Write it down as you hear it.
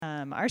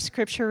Our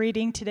scripture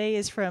reading today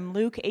is from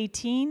Luke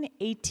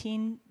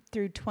 18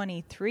 through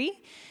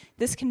 23.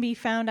 This can be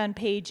found on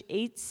page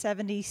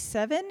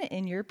 877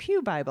 in your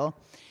pew Bible.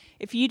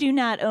 If you do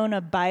not own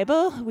a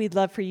Bible, we'd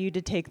love for you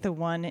to take the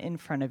one in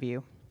front of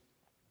you.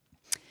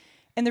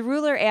 And the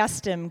ruler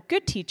asked him,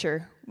 "Good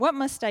teacher, what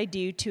must I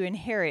do to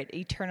inherit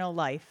eternal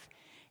life?"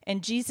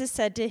 And Jesus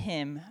said to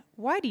him,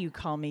 "Why do you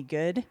call me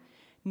good?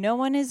 No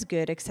one is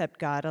good except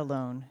God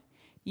alone.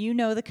 You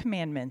know the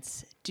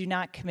commandments. Do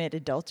not commit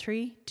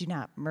adultery. Do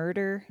not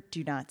murder.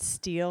 Do not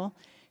steal.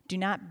 Do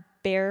not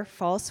bear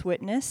false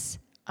witness.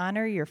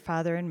 Honor your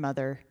father and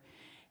mother."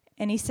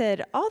 And he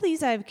said, "All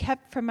these I have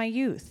kept from my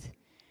youth."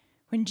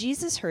 When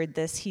Jesus heard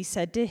this, he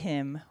said to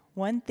him,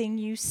 "One thing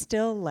you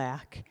still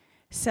lack.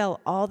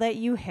 Sell all that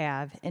you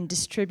have and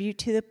distribute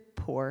to the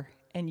poor,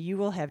 and you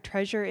will have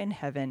treasure in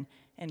heaven,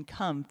 and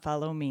come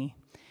follow me."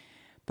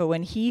 But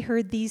when he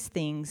heard these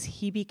things,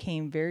 he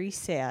became very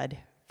sad,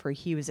 for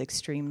he was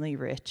extremely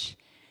rich.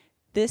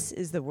 This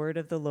is the word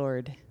of the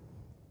Lord.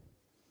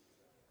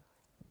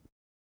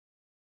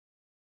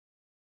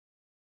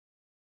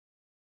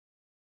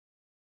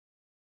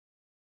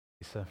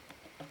 Lisa.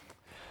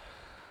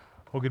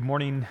 Well, good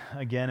morning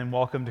again and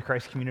welcome to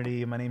Christ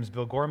Community. My name is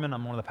Bill Gorman.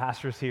 I'm one of the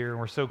pastors here, and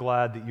we're so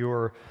glad that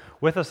you're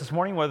with us this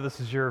morning, whether this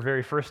is your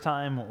very first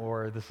time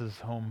or this is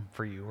home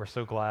for you. We're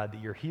so glad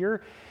that you're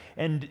here.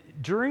 And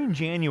during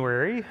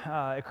January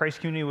at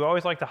Christ Community, we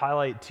always like to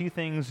highlight two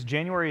things.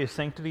 January is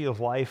Sanctity of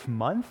Life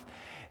Month.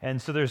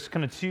 And so there's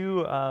kind of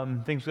two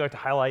things we like to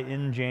highlight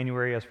in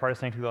January as part of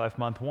Sanctity of Life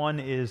Month. One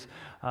is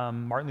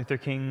Martin Luther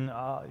King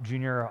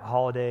Jr.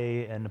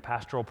 holiday and a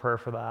pastoral prayer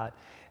for that.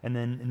 And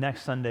then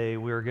next Sunday,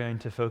 we're going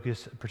to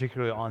focus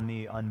particularly on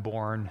the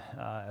unborn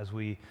as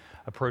we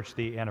approach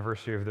the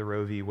anniversary of the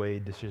Roe v.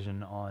 Wade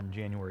decision on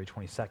January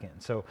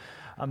 22nd. So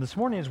this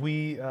morning as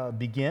we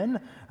begin,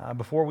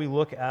 before we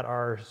look at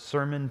our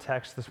sermon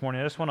text this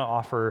morning, I just want to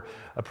offer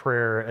a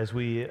prayer as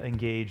we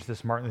engage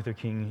this Martin Luther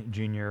King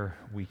Jr.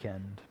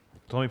 weekend.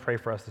 So let me pray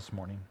for us this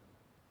morning.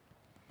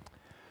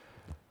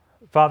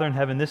 Father in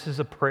heaven, this is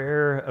a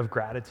prayer of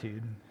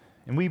gratitude.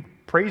 And we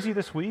praise you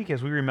this week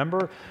as we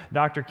remember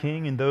Dr.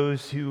 King and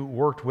those who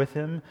worked with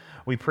him.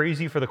 We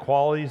praise you for the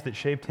qualities that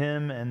shaped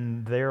him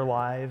and their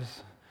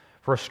lives,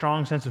 for a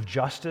strong sense of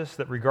justice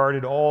that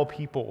regarded all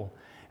people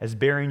as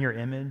bearing your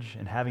image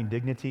and having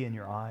dignity in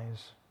your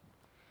eyes,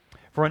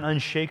 for an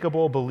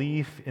unshakable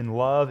belief in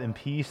love and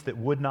peace that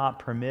would not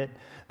permit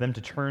them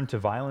to turn to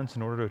violence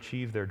in order to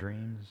achieve their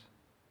dreams,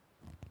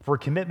 for a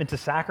commitment to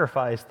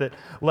sacrifice that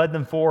led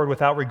them forward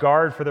without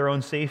regard for their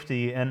own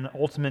safety and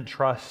ultimate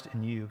trust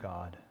in you,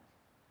 God,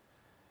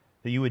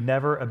 that you would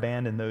never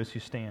abandon those who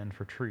stand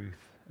for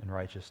truth and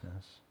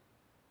righteousness.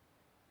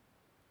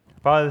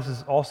 Father, this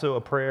is also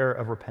a prayer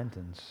of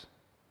repentance.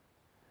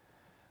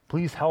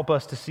 Please help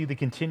us to see the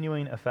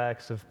continuing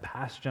effects of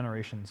past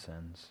generation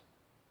sins.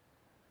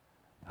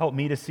 Help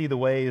me to see the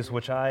ways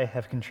which I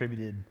have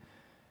contributed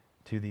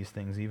to these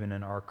things, even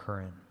in our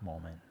current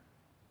moment.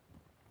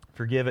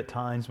 Forgive at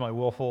times my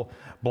willful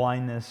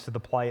blindness to the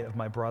plight of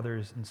my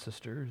brothers and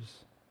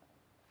sisters.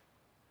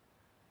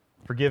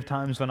 Forgive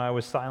times when I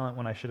was silent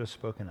when I should have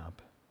spoken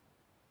up.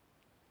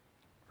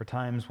 For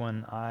times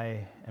when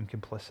I am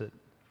complicit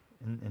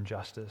in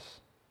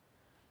injustice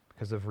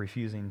because of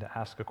refusing to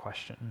ask a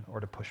question or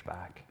to push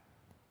back.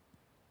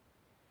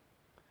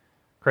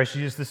 Christ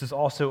Jesus, this is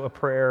also a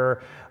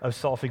prayer of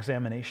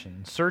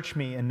self-examination. Search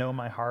me and know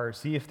my heart.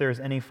 See if there's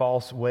any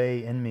false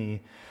way in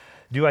me.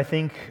 Do I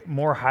think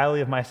more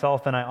highly of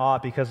myself than I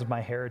ought because of my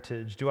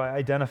heritage? Do I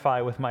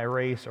identify with my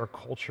race or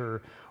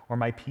culture or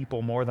my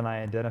people more than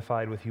I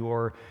identified with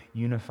your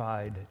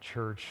unified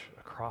church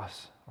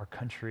across our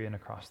country and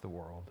across the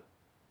world?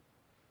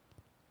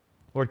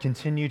 Lord,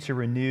 continue to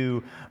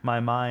renew my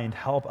mind.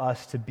 Help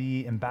us to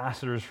be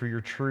ambassadors for your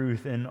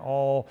truth in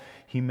all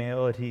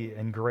humility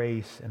and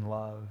grace and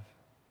love.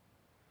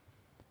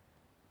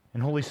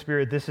 And Holy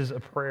Spirit, this is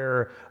a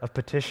prayer of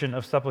petition,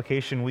 of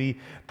supplication. We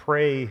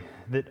pray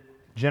that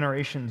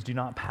generations do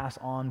not pass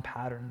on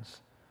patterns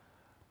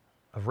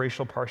of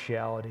racial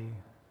partiality,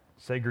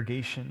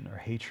 segregation, or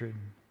hatred.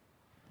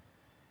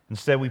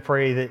 Instead, we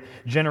pray that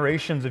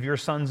generations of your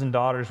sons and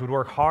daughters would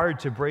work hard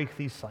to break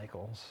these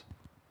cycles.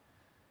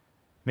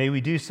 May we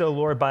do so,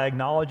 Lord, by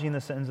acknowledging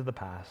the sins of the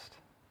past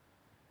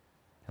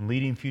and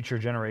leading future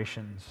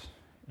generations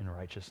in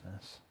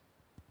righteousness.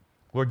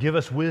 Lord, give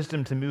us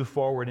wisdom to move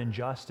forward in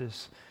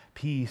justice,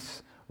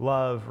 peace,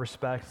 love,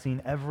 respect,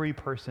 seeing every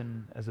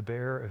person as a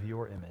bearer of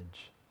your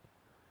image.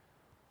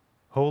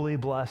 Holy,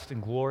 blessed,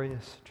 and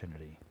glorious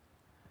Trinity,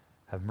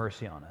 have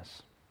mercy on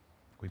us,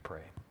 we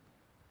pray.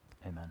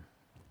 Amen.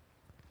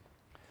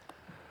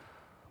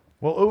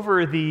 Well,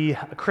 over the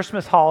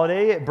Christmas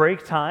holiday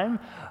break time,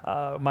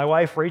 my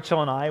wife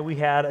Rachel and I, we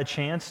had a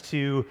chance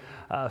to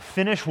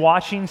finish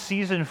watching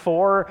season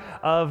 4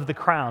 of The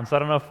Crown. So I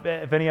don't know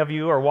if any of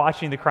you are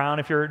watching The Crown.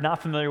 If you're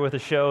not familiar with the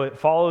show, it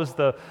follows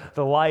the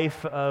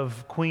life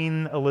of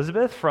Queen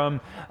Elizabeth from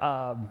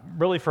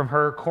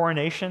her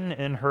coronation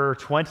in her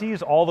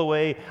 20s all the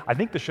way. I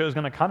think the show is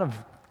going to kind of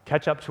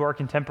catch up to our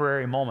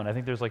contemporary moment. I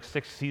think there's like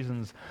 6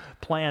 seasons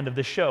planned of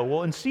the show.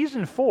 Well, in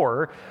season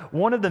 4,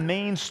 one of the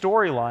main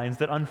storylines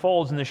that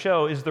unfolds in the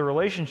show is the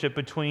relationship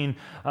between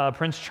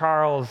Prince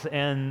Charles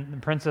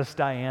and Princess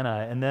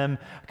Diana, and them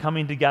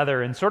coming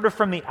together, and sort of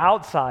from the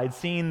outside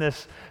seeing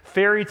this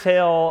fairy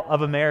tale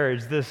of a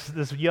marriage,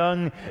 this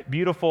young,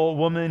 beautiful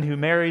woman who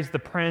marries the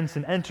prince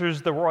and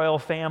enters the royal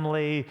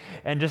family,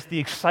 and just the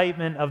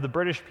excitement of the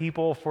British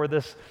people for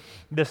this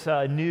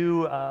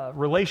new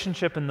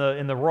relationship in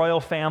the royal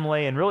family,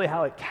 and really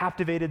how it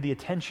captivated the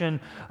attention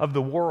of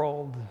the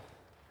world.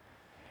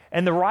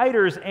 And the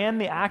writers and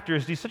the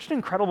actors do such an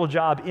incredible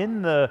job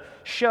in the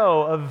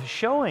show of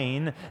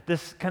showing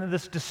this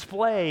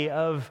display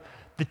of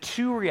the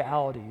two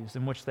realities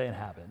in which they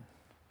inhabit.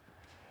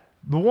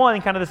 The one,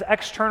 kind of this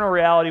external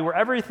reality where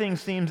everything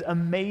seems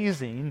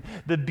amazing,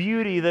 the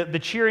beauty, the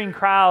cheering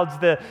crowds,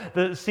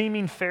 the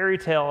seeming fairy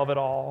tale of it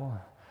all.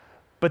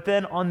 But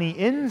then on the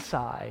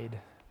inside,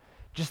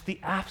 just the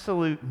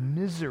absolute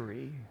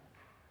misery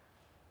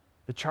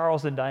that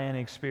Charles and Diana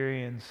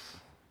experience,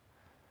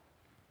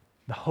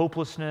 the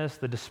hopelessness,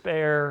 the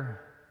despair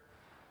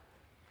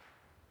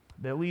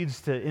that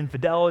leads to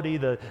infidelity,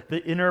 the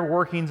inner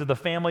workings of the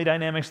family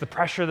dynamics, the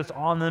pressure that's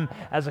on them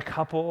as a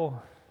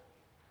couple.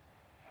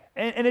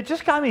 And it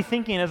just got me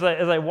thinking as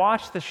I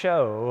watched the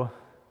show,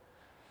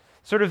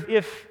 sort of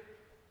if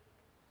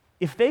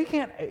they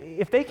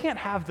can't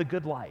have the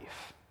good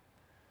life,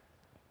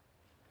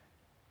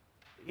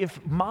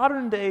 if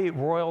modern day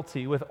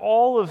royalty, with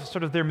all of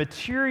sort of their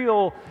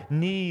material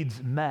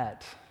needs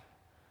met,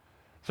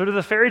 sort of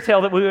the fairy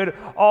tale that we would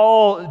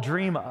all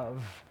dream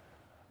of,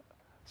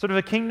 sort of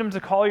a kingdom to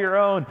call your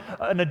own,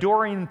 an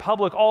adoring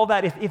public, all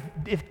that.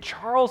 If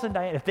Charles and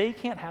Diana, if they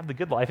can't have the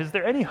good life, is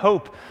there any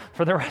hope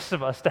for the rest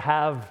of us to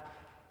have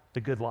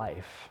the good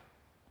life?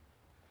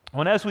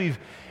 Well, and as we've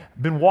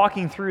been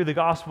walking through the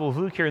Gospel of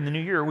Luke here in the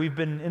new year, we've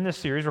been in this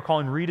series we're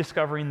calling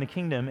Rediscovering the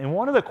Kingdom. And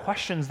one of the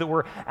questions that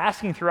we're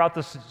asking throughout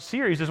this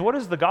series is, what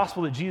is the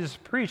gospel that Jesus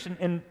preached?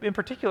 And in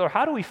particular,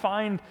 how do we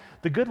find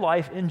the good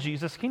life in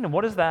Jesus' kingdom?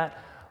 What does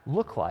that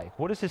look like?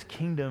 What does his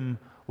kingdom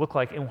look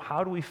like, and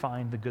how do we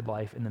find the good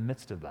life in the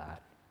midst of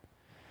that?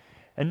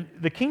 And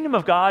the kingdom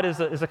of God is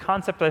a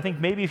concept that I think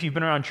maybe if you've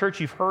been around church,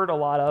 you've heard a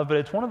lot of, but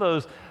it's one of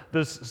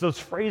those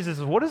phrases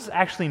of what does it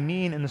actually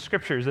mean in the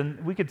scriptures?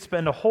 And we could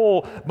spend a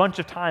whole bunch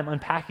of time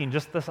unpacking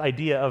just this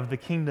idea of the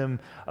kingdom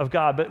of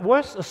God. But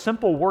what's a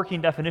simple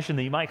working definition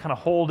that you might kind of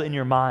hold in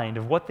your mind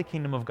of what the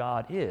kingdom of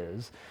God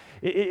is?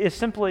 It is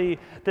simply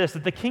this,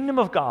 that the kingdom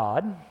of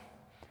God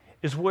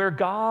is where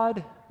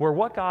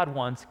what God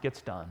wants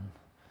gets done.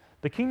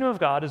 The kingdom of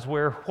God is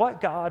where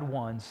what God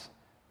wants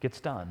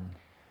gets done.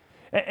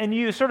 And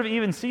you sort of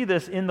even see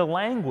this in the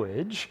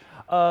language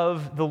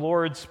of the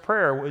Lord's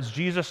Prayer, as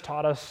Jesus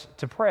taught us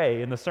to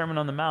pray in the Sermon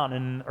on the Mount.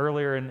 And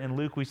earlier in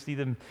Luke, we see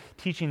them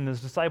teaching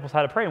his disciples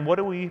how to pray. And what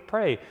do we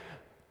pray?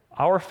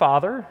 Our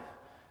Father,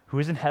 who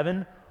is in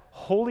heaven,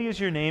 holy is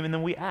your name. And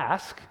then we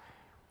ask,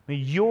 may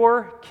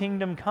your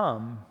kingdom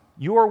come,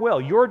 your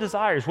will, your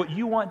desires, what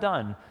you want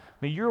done,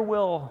 may your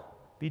will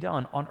be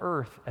done on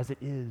earth as it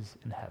is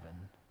in heaven.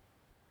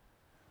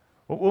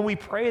 When we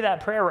pray that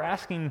prayer, we're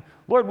asking,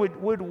 Lord,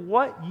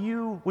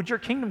 would your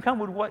kingdom come?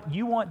 Would what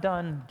you want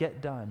done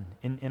get done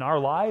in our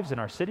lives, in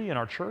our city, in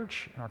our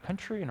church, in our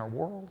country, in our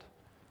world?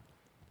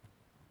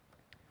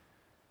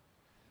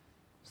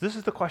 So this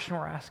is the question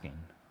we're asking.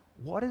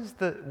 What is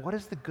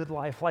the good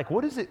life like?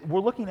 What is it? We're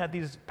looking at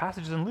these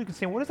passages in Luke and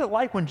saying, what is it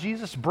like when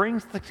Jesus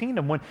brings the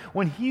kingdom?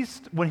 When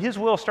his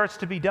will starts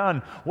to be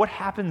done, what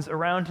happens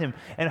around him?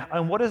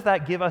 And what does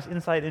that give us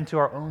insight into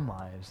our own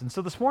lives? And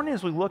so this morning,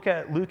 as we look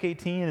at Luke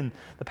 18 and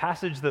the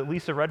passage that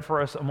Lisa read for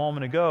us a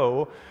moment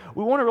ago,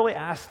 we want to really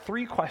ask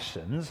 3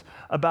 questions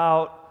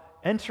about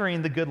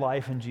entering the good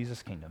life in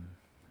Jesus' kingdom.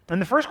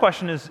 And the first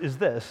question is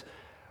this: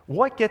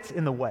 what gets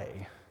in the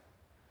way?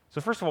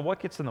 So first of all, what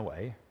gets in the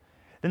way?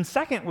 Then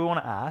second, we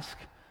want to ask,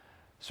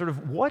 sort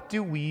of, what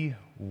do we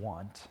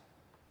want?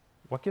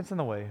 What gets in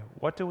the way?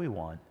 What do we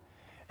want?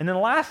 And then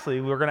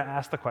lastly, we're going to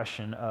ask the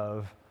question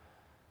of,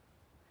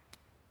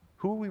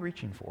 who are we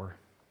reaching for?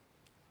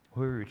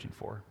 Who are we reaching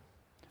for?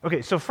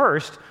 Okay, so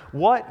first,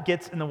 what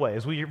gets in the way?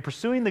 As we're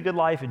pursuing the good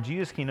life in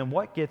Jesus' kingdom,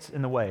 what gets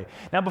in the way?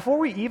 Now, before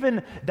we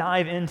even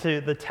dive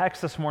into the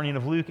text this morning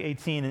of Luke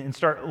 18 and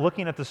start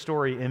looking at the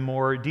story in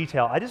more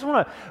detail, I just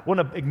want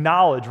to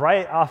acknowledge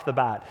right off the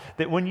bat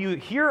that when you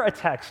hear a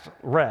text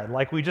read,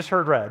 like we just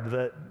heard read,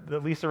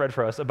 that Lisa read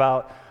for us,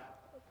 about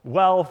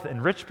wealth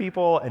and rich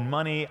people and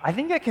money, I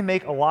think that can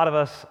make a lot of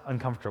us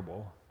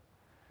uncomfortable.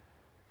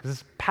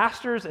 Because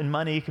pastors and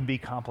money can be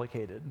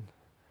complicated.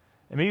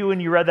 And maybe when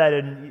you read that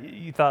and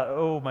you thought,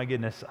 oh my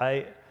goodness,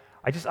 I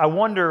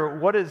wonder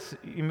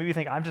maybe you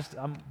think,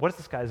 what is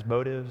this guy's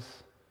motives?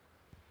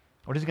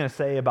 What is he going to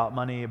say about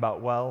money,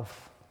 about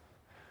wealth?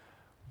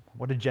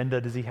 What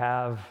agenda does he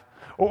have?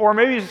 Or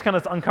maybe it's just kind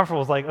of uncomfortable.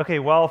 It's like, okay,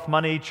 wealth,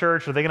 money,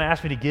 church, are they going to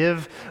ask me to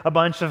give a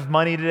bunch of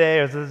money today?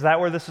 Is that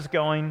where this is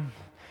going?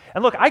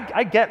 And look,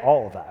 I get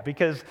all of that,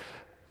 because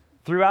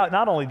throughout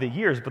not only the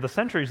years, but the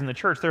centuries in the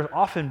church, there's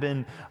often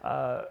been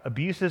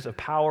abuses of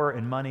power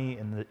and money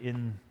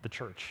in the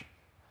church.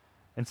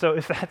 And so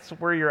if that's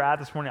where you're at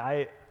this morning,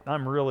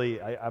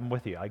 I'm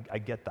with you. I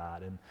get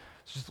that. And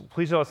just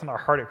please know it's in our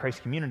heart at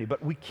Christ Community.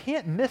 But we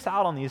can't miss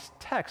out on these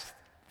texts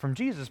from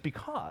Jesus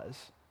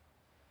because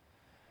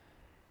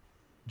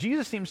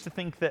Jesus seems to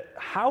think that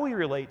how we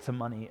relate to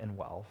money and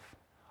wealth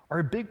are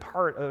a big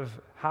part of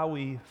how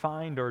we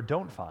find or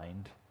don't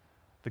find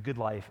the good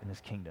life in his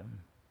kingdom.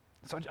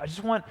 So I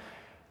just want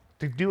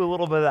to do a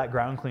little bit of that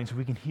ground clean so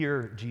we can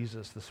hear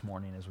Jesus this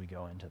morning as we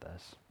go into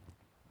this.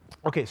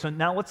 Okay, so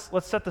now let's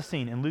set the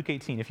scene in Luke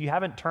 18. If you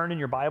haven't turned in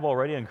your Bible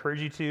already, I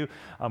encourage you to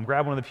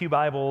grab one of the pew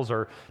Bibles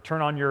or turn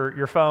on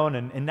your phone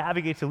and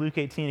navigate to Luke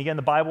 18. Again,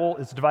 the Bible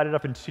is divided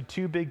up into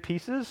two big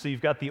pieces. So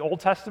you've got the Old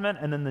Testament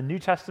and then the New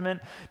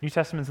Testament. New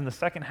Testament's in the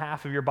second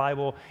half of your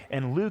Bible,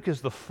 and Luke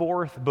is the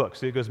fourth book.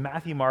 So it goes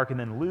Matthew, Mark, and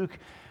then Luke.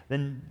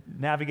 Then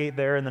navigate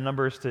there in the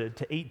numbers to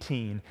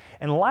 18.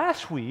 And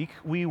last week,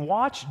 we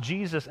watched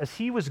Jesus as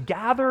he was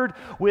gathered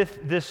with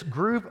this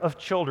group of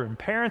children.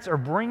 Parents are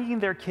bringing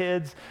their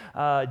kids.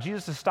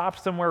 Jesus has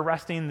stopped somewhere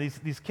resting.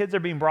 These kids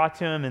are being brought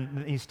to him,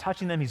 and he's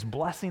touching them. He's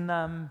blessing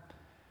them.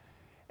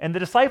 And the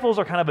disciples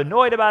are kind of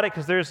annoyed about it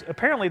because there's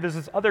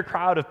this other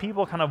crowd of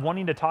people kind of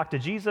wanting to talk to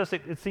Jesus,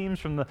 it seems,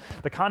 from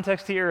the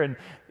context here. And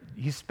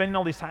he's spending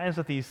all these times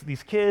with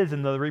these kids,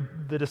 and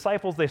the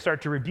disciples, they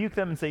start to rebuke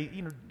them and say,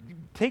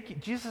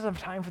 Jesus doesn't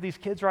have time for these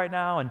kids right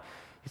now. And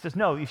he says,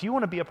 no, if you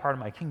want to be a part of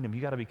my kingdom,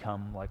 you got to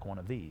become like one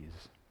of these.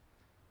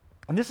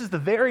 And this is the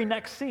very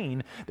next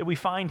scene that we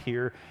find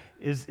here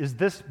is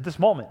this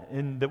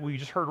moment that we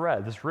just heard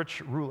read, this rich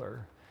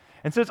ruler.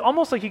 And so it's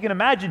almost like you can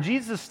imagine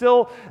Jesus is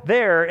still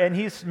there, and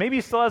maybe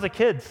he still has a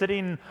kid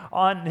sitting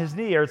on his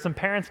knee, or some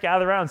parents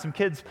gather around, some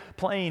kids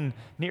playing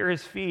near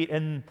his feet,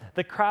 and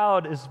the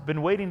crowd has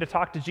been waiting to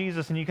talk to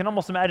Jesus, and you can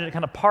almost imagine it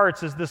kind of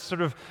parts as this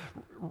sort of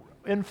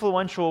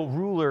influential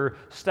ruler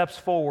steps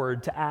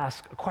forward to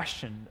ask a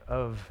question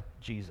of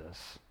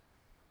Jesus.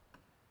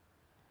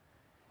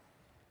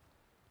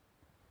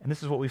 And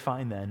this is what we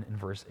find then in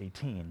verse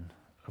 18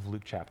 of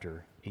Luke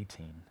chapter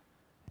 18.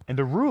 And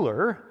the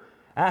ruler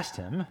asked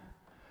him,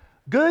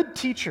 "Good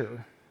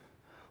teacher,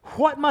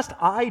 what must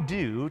I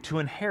do to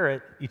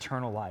inherit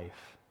eternal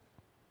life?"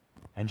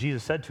 And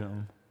Jesus said to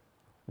him,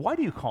 "Why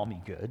do you call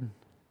me good?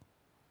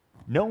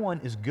 No one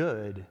is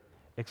good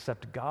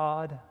except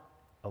God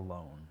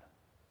alone."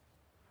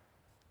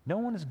 No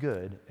one is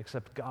good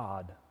except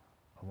God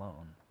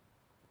alone.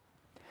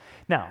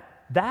 Now,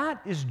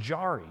 that is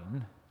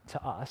jarring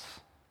to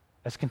us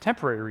as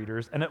contemporary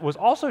readers, and it was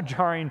also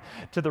jarring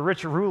to the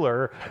rich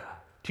ruler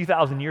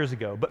 2,000 years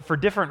ago, but for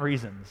different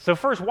reasons. So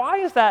first, why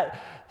is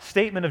that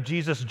statement of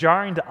Jesus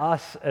jarring to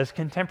us as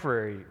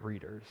contemporary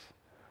readers?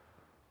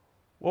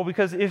 Well,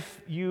 because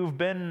if you've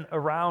been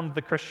around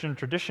the Christian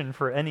tradition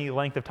for any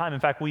length of time,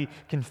 in fact, we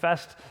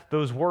confessed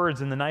those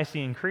words in the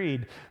Nicene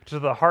Creed to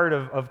the heart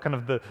of kind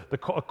of the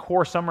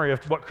core summary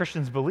of what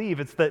Christians believe.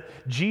 It's that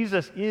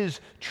Jesus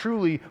is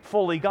truly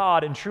fully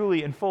God and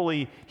truly and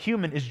fully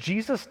human. Is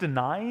Jesus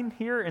denying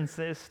here in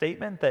this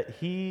statement that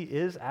he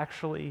is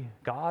actually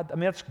God? I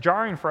mean, that's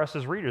jarring for us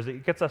as readers.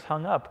 It gets us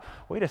hung up.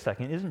 Wait a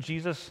second, isn't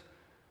Jesus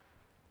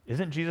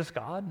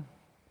God?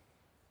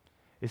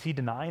 Is he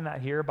denying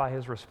that here by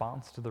his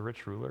response to the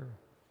rich ruler?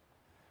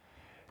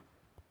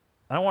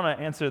 I want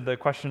to answer the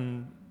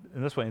question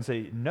in this way and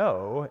say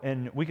no,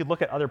 and we could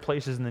look at other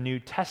places in the New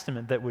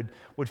Testament that would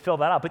fill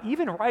that out. But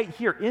even right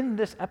here in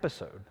this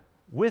episode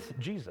with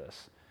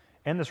Jesus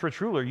and this rich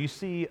ruler, you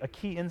see a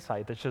key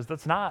insight that says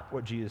that's not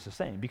what Jesus is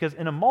saying. Because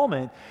in a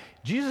moment,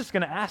 Jesus is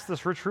going to ask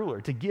this rich ruler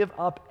to give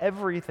up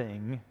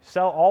everything,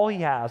 sell all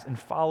he has, and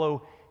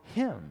follow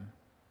him.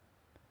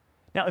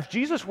 Now, if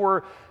Jesus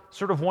were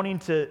sort of wanting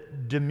to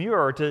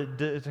demur,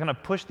 to kind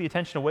of push the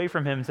attention away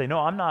from him and say, no,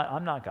 I'm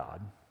not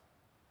God,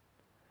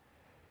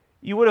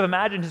 you would have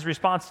imagined his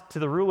response to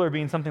the ruler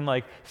being something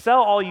like,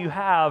 sell all you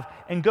have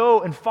and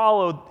go and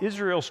follow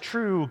Israel's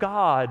true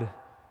God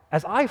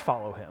as I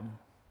follow him.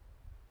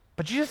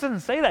 But Jesus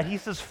doesn't say that. He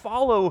says,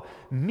 follow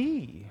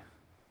me.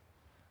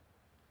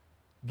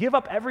 Give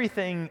up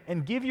everything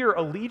and give your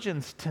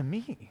allegiance to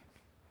me.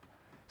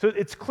 So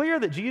it's clear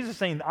that Jesus is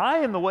saying, I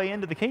am the way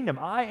into the kingdom.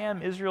 I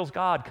am Israel's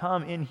God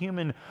come in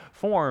human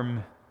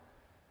form.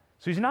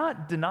 So he's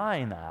not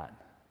denying that.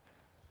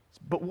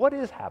 But what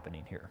is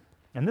happening here?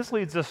 And this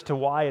leads us to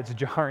why it's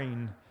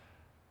jarring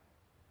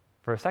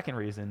for a second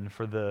reason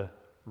for the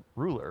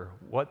ruler.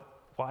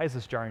 Why is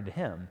this jarring to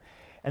him?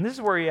 And this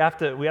is where we have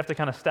to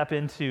kind of step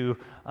into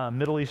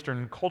Middle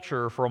Eastern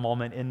culture for a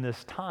moment in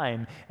this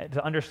time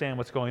to understand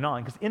what's going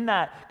on. Because in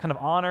that kind of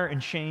honor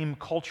and shame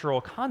cultural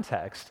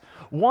context,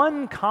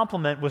 one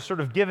compliment was sort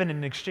of given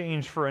in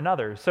exchange for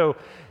another. So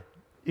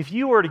if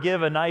you were to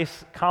give a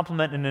nice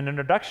compliment and an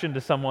introduction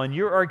to someone,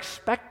 you are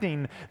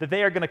expecting that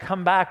they are going to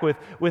come back with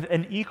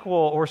an equal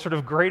or sort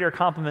of greater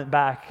compliment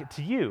back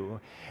to you.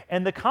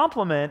 And the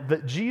compliment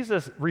that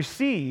Jesus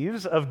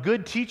receives of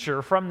good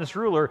teacher from this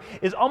ruler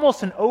is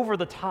almost an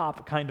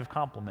over-the-top kind of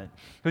compliment.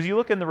 Because you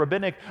look in the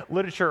rabbinic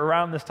literature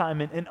around this time,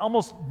 and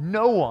almost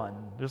no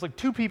one, there's like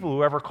 2 people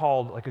who ever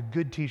called like a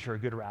good teacher a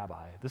good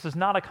rabbi. This is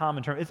not a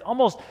common term. It's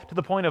almost to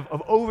the point of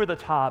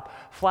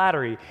over-the-top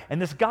flattery.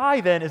 And this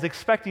guy then is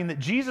expecting that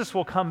Jesus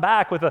will come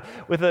back with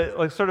a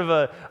like sort of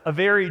a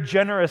very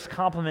generous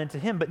compliment to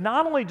him. But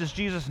not only does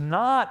Jesus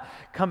not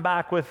come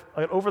back with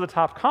an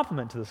over-the-top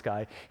compliment to this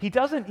guy, he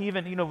doesn't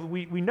even,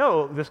 we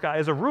know this guy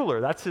is a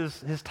ruler. That's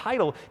his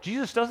title.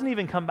 Jesus doesn't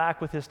even come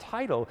back with his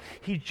title.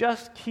 He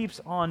just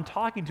keeps on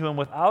talking to him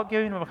without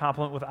giving him a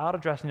compliment, without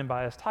addressing him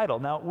by his title.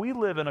 Now, we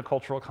live in a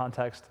cultural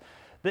context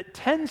that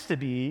tends to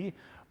be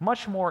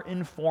much more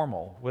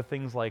informal with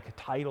things like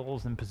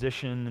titles and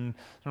position, and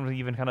sometimes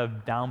even kind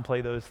of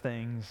downplay those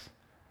things.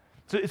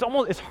 So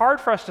it's hard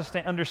for us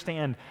to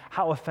understand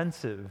how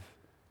offensive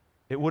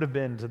it would have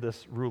been to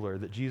this ruler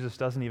that Jesus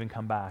doesn't even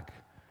come back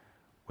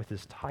with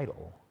his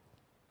title.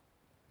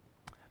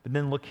 But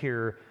then look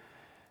here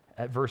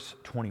at verse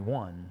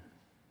 21.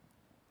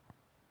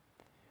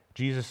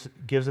 Jesus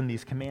gives them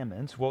these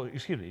commandments. Well,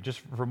 just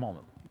for a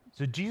moment.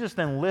 So Jesus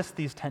then lists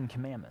these 10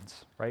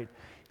 commandments, right?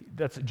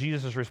 That's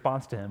Jesus'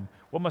 response to him.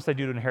 What must I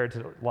do to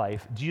inherit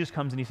life? Jesus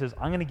comes and he says,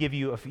 I'm going to give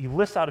you, he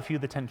lists out a few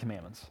of the 10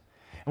 commandments.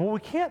 And what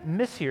we can't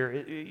miss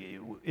here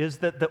is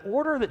that the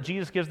order that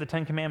Jesus gives the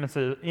 10 commandments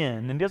in,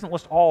 and he doesn't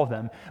list all of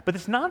them, but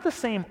it's not the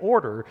same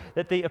order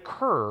that they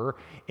occur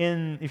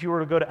in, if you were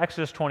to go to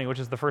Exodus 20, which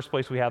is the first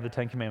place we have the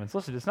 10 commandments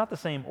listed, it's not the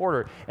same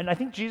order. And I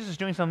think Jesus is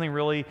doing something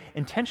really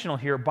intentional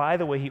here by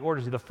the way he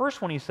orders it. The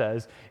first one he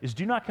says is,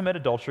 do not commit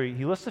adultery.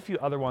 He lists a few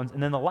other ones,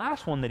 and then the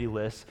last one that he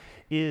lists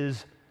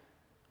is,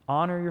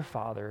 honor your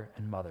father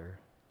and mother.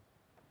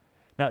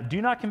 Now,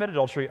 do not commit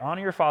adultery,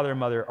 honor your father and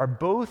mother are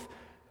both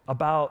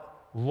about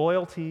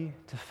loyalty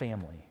to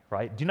family,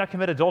 right? Do not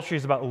commit adultery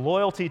is about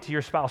loyalty to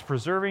your spouse,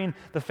 preserving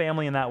the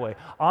family in that way.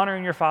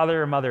 Honoring your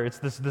father or mother, it's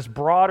this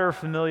broader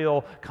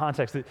familial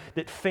context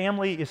that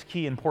family is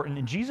key, important.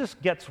 And Jesus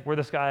gets where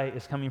this guy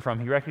is coming from.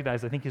 He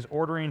recognized, I think his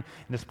ordering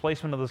and his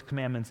placement of those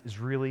commandments is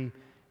really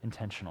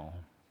intentional.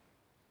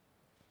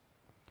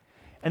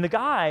 And the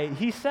guy,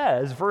 he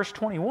says, verse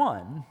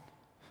 21,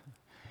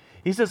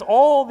 he says,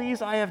 all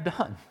these I have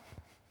done.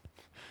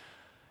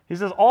 He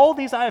says, all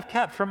these I have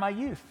kept from my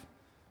youth.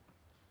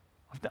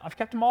 I've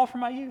kept them all from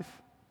my youth,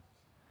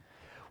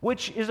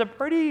 which is a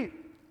pretty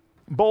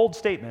bold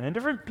statement. And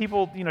different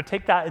people,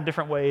 take that in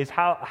different ways.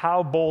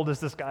 How bold is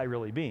this guy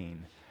really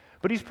being?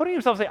 But he's putting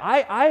himself saying,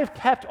 I have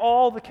kept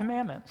all the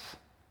commandments.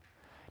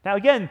 Now,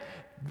 again,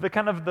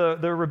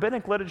 the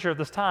rabbinic literature of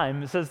this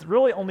time says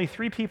really only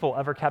 3 people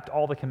ever kept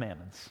all the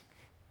commandments.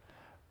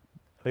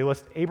 They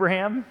list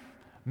Abraham,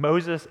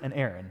 Moses, and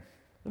Aaron.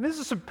 And this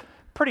is some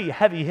pretty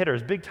heavy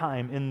hitters, big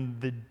time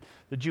in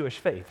the Jewish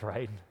faith,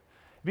 right?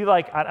 Be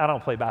like, I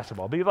don't play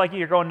basketball. Be like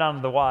you're going down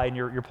to the Y and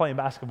you're playing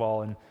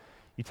basketball and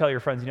you tell your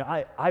friends,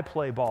 I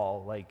play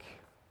ball like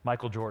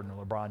Michael Jordan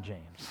or LeBron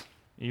James.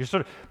 You're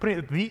sort of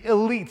putting the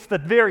elites, the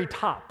very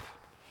top.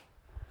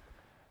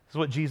 This is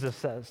what Jesus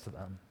says to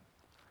them.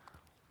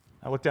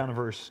 I look down at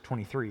verse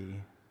 22.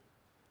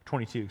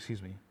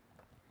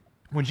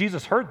 When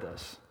Jesus heard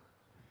this,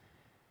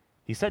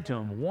 he said to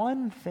him,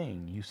 one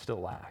thing you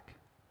still lack.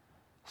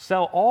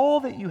 Sell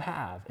all that you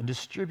have and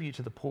distribute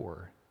to the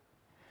poor,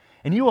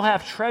 and you will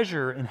have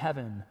treasure in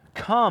heaven.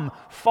 Come,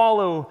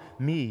 follow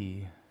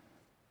me.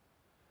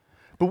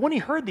 But when he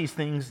heard these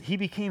things, he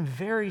became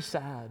very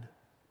sad,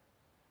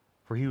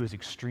 for he was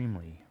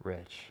extremely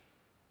rich.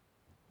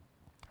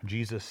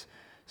 Jesus,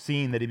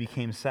 seeing that he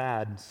became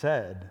sad,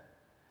 said,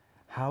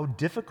 how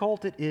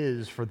difficult it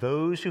is for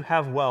those who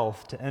have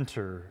wealth to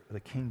enter the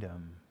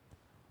kingdom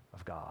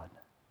of God.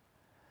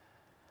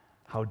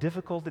 How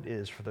difficult it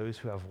is for those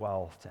who have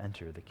wealth to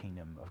enter the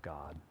kingdom of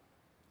God.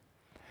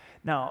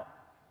 Now,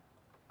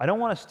 I don't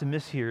want us to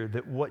miss here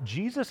that what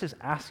Jesus is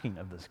asking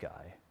of this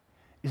guy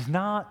is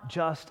not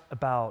just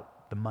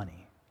about the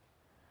money.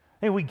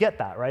 Hey, we get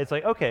that, right? It's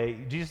like, okay,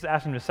 Jesus is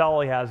asking him to sell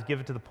all he has, give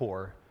it to the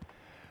poor.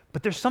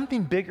 But there's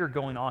something bigger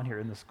going on here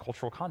in this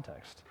cultural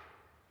context.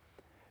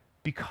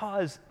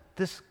 Because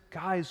this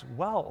guy's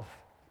wealth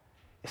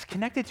is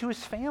connected to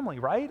his family,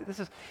 right? This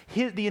is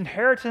the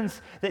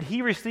inheritance that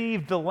he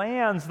received, the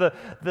lands,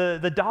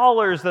 the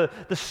dollars, the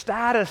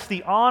status,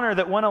 the honor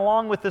that went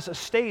along with this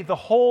estate. The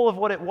whole of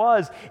what it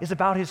was is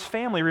about his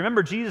family.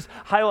 Remember, Jesus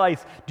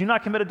highlights, do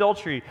not commit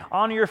adultery,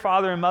 honor your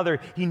father and mother.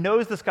 He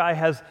knows this guy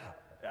has,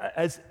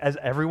 as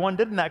everyone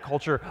did in that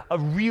culture, a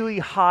really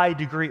high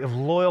degree of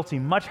loyalty,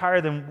 much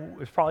higher than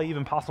it's probably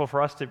even possible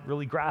for us to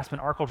really grasp in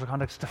our cultural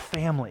context, to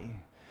family.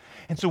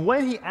 And so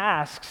when he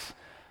asks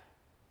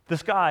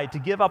this guy to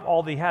give up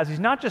all that he has, he's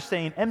not just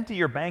saying empty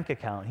your bank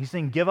account. He's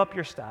saying give up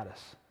your status.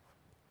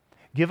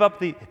 Give up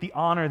the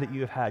honor that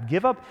you have had.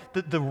 Give up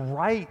the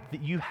right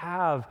that you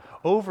have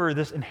over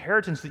this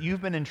inheritance that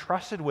you've been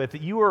entrusted with,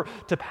 that you are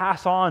to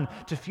pass on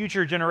to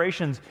future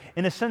generations.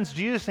 In a sense,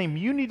 Jesus is saying,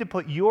 you need to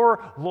put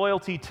your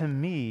loyalty to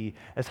me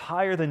as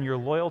higher than your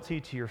loyalty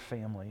to your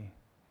family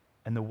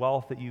and the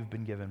wealth that you've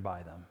been given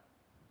by them.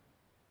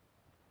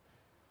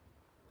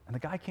 And the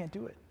guy can't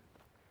do it.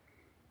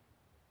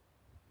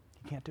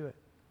 He can't do it.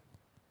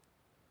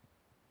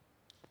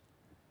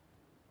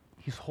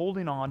 He's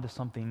holding on to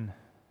something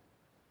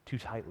too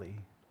tightly.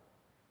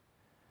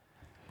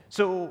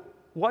 So,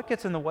 what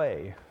gets in the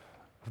way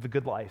of the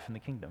good life in the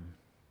kingdom?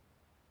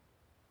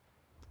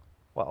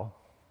 Well,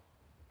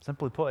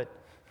 simply put,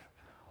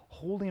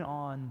 holding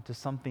on to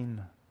something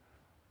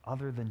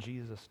other than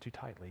Jesus too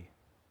tightly.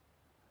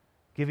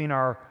 Giving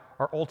our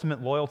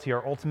ultimate loyalty,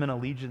 our ultimate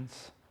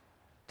allegiance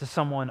to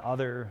someone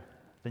other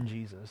than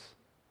Jesus.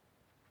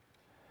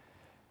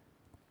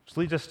 This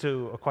leads us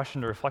to a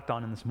question to reflect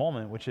on in this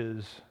moment, which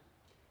is,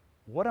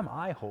 what am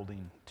I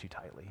holding too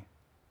tightly?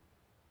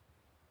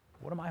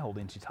 What am I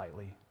holding too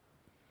tightly?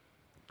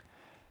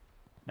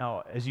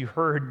 Now, as you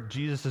heard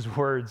Jesus'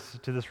 words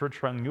to this rich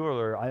young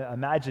ruler, I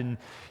imagine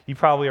you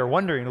probably are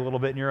wondering a little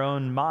bit in your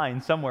own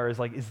mind somewhere,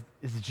 is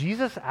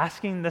Jesus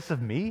asking this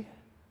of me?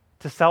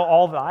 To sell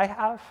all that I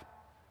have?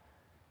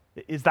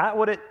 Is that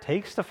what it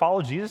takes to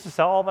follow Jesus, to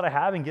sell all that I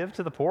have and give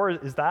to the poor?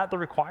 Is that the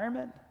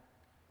requirement?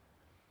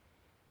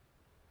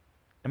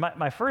 And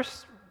my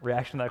first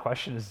reaction to that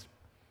question is,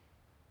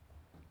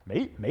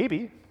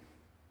 maybe.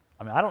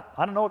 I mean, I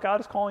don't know what God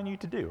is calling you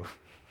to do.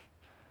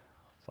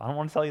 So I don't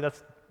want to tell you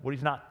that's what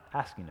he's not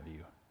asking of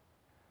you.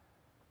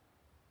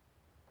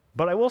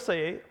 But I will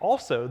say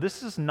also,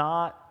 this is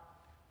not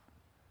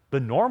the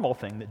normal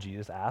thing that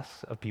Jesus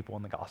asks of people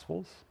in the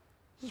Gospels.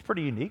 This is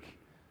pretty unique.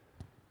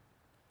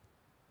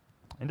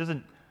 And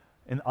doesn't,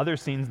 in other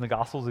scenes in the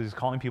Gospels, he's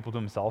calling people to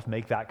himself,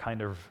 make that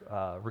kind of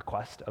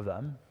request of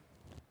them.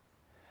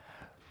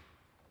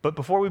 But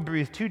before we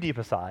breathe too deep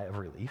a sigh of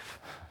relief,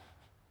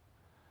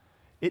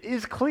 it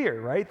is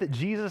clear, right, that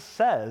Jesus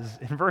says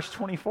in verse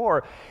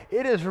 24,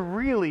 it is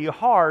really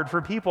hard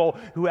for people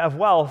who have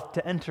wealth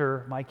to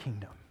enter my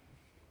kingdom.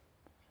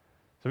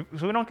 So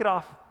we don't get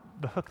off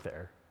the hook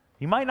there.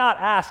 He might not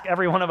ask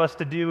every one of us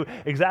to do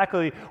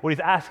exactly what he's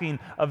asking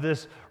of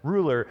this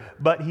ruler,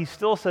 but he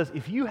still says,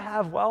 if you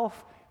have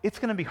wealth, it's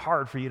going to be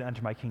hard for you to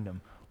enter my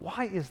kingdom.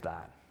 Why is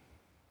that?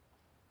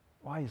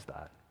 Why is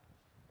that?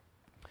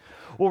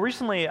 Well,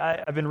 recently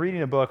I've been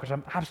reading a book, which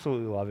I'm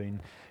absolutely loving.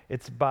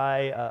 It's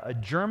by a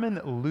German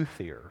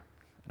luthier.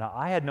 Now,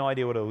 I had no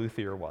idea what a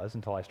luthier was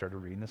until I started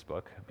reading this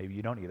book. Maybe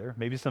you don't either.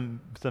 Maybe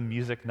some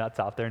music nuts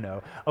out there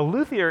know. A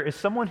luthier is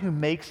someone who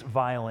makes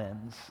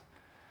violins.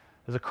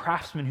 There's a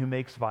craftsman who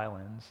makes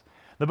violins.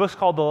 The book's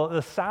called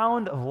The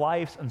Sound of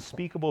Life's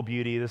Unspeakable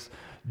Beauty. This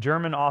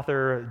German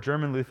author,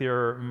 German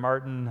luthier,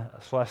 Martin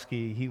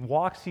Schleske, he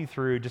walks you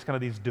through just kind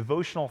of these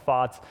devotional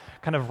thoughts,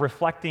 kind of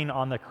reflecting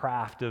on the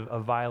craft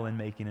of violin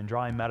making and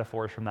drawing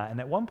metaphors from that. And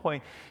at one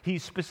point, he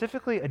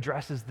specifically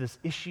addresses this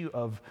issue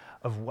of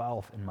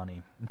wealth and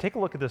money. And take a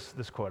look at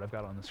this quote I've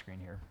got on the screen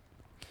here.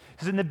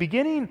 Because in the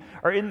beginning,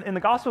 or in the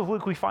Gospel of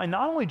Luke, we find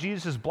not only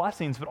Jesus'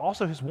 blessings, but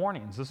also his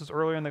warnings. This is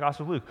earlier in the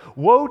Gospel of Luke.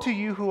 Woe to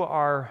you who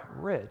are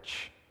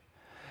rich.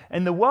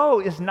 And the woe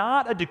is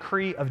not a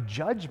decree of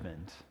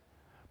judgment,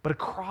 but a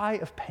cry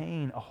of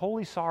pain, a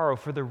holy sorrow,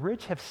 for the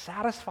rich have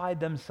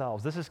satisfied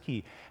themselves, this is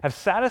key, have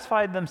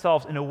satisfied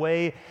themselves in a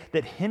way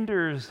that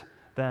hinders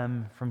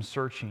them from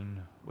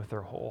searching with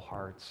their whole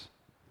hearts.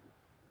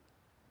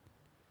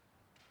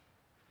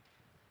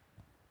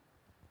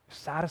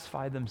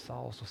 Satisfied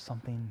themselves with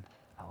something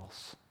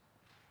else.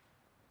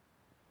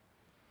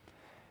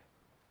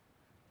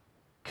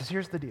 Because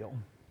here's the deal.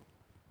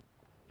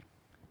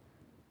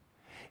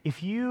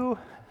 If you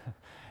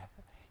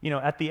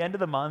at the end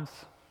of the month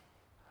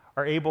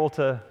are able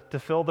to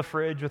fill the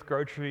fridge with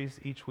groceries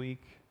each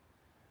week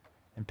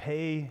and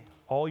pay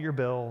all your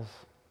bills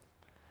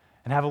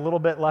and have a little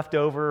bit left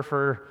over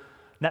for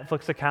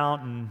Netflix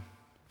account and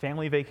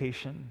family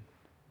vacation,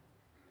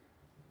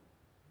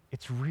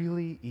 it's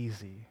really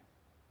easy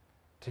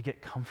to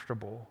get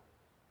comfortable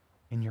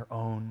in your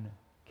own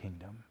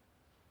kingdom.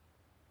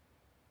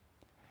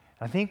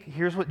 I think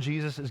here's what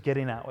Jesus is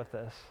getting at with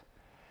this.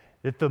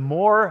 That the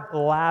more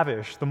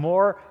lavish, the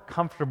more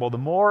comfortable, the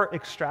more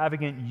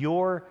extravagant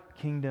your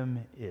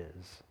kingdom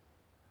is,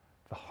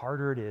 the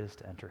harder it is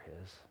to enter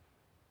his.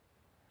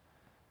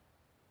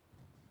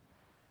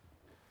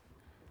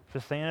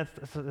 Just saying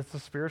it's a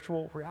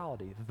spiritual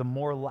reality. The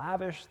more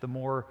lavish, the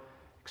more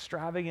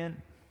extravagant,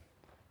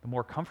 the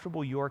more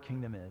comfortable your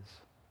kingdom is,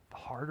 the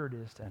harder it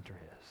is to enter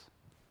his.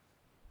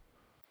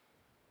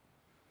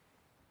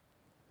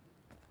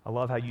 I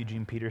love how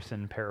Eugene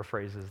Peterson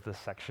paraphrases this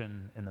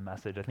section in the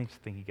Message. I think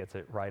he gets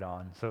it right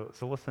on. So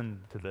listen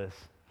to this.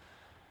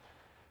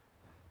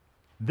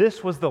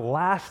 This was the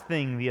last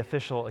thing the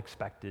official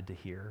expected to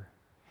hear.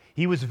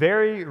 He was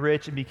very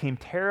rich and became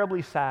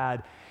terribly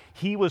sad.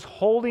 He was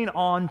holding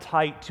on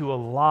tight to a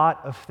lot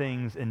of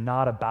things and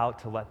not about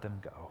to let them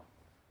go.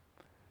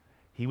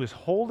 He was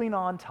holding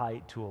on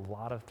tight to a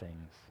lot of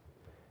things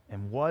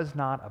and was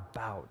not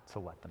about to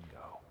let them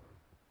go.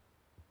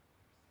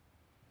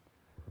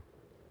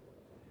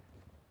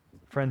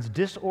 Friends,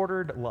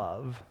 disordered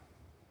love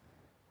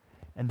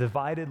and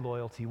divided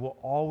loyalty will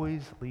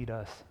always lead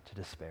us to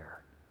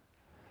despair.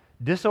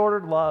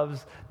 Disordered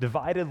loves,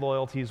 divided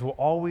loyalties will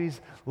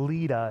always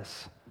lead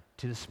us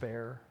to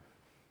despair.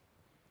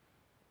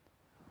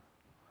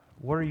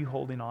 What are you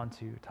holding on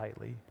to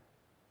tightly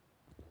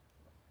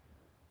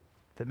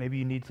that maybe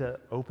you need to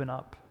open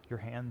up your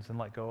hands and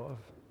let go of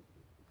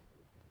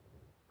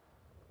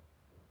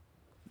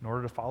in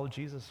order to follow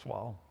Jesus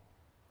well?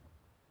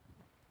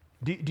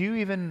 Do you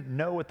even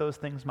know what those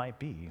things might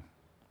be?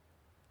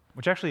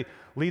 Which actually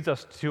leads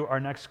us to our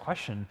next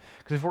question.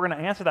 Because if we're going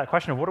to answer that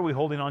question of what are we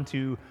holding on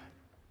to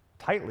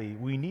tightly,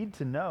 we need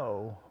to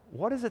know,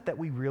 what is it that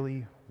we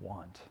really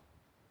want?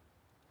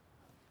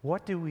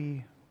 What do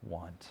we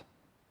want?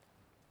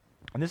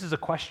 And this is a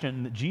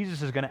question that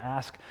Jesus is going to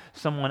ask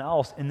someone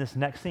else in this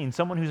next scene,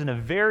 someone who's in a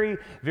very,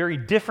 very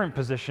different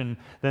position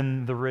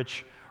than the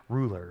rich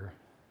ruler.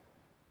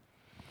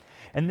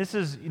 And this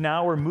is,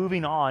 now we're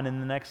moving on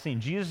in the next scene.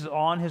 Jesus is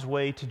on his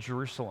way to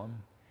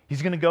Jerusalem.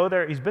 He's going to go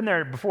there. He's been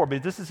there before,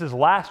 but this is his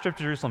last trip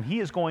to Jerusalem.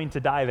 He is going to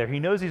die there. He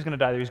knows he's going to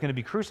die there. He's going to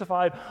be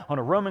crucified on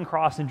a Roman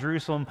cross in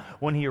Jerusalem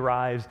when he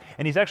arrives.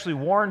 And he's actually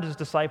warned his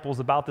disciples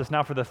about this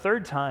now for the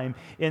third time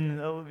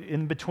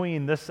in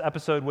between this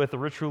episode with the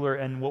rich ruler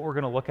and what we're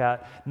going to look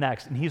at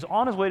next. And he's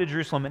on his way to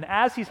Jerusalem. And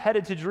as he's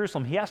headed to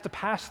Jerusalem, he has to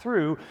pass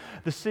through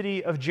the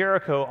city of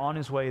Jericho on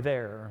his way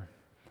there.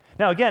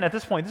 Now, again, at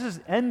this point, this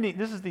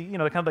is the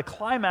kind of the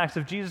climax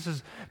of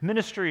Jesus'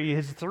 ministry,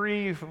 his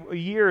 3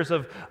 years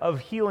of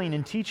healing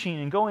and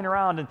teaching and going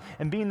around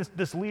and being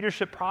this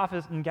leadership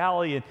prophet in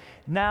Galilee. And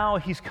now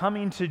he's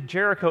coming to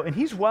Jericho, and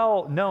he's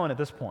well known at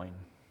this point.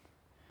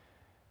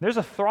 There's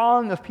a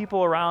throng of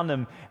people around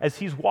him as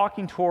he's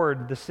walking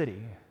toward the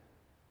city.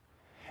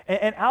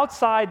 And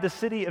outside the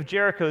city of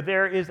Jericho,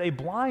 there is a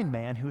blind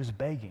man who is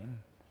begging.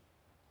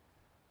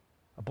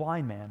 A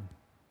blind man.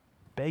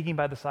 Begging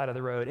by the side of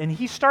the road. And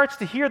he starts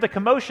to hear the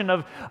commotion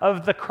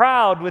of the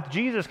crowd with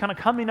Jesus kind of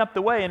coming up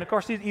the way. And of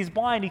course, he's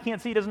blind. He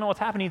can't see. He doesn't know what's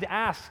happening. He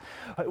asks,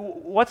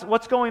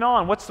 what's going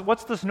on?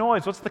 What's this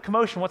noise? What's the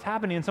commotion? What's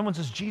happening? And someone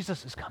says,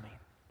 Jesus is coming.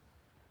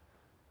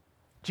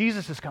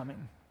 Jesus is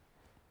coming.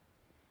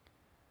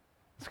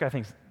 This guy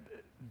thinks,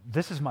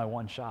 this is my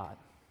one shot.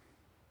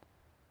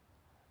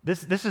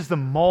 This is the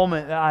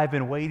moment that I've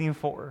been waiting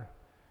for.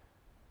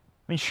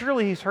 I mean,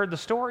 surely he's heard the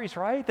stories,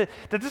 right? That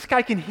this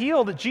guy can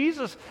heal, that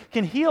Jesus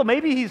can heal.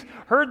 Maybe he's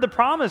heard the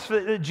promise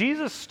that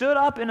Jesus stood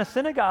up in a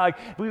synagogue.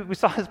 We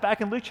saw this back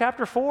in Luke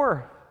chapter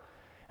 4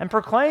 and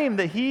proclaimed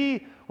that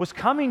he was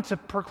coming to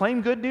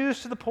proclaim good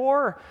news to the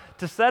poor,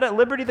 to set at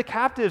liberty the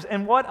captives.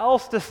 And what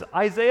else does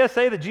Isaiah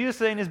say that Jesus is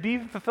saying is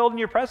being fulfilled in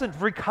your present?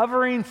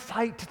 Recovering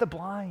sight to the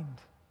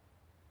blind.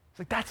 It's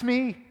like, that's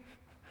me.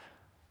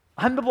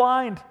 I'm the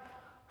blind.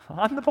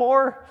 I'm the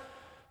poor.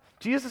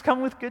 Jesus is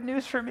coming with good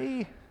news for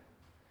me.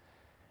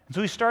 And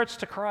so he starts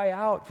to cry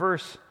out,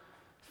 verse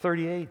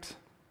 38.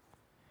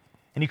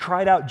 And he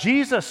cried out,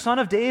 Jesus, Son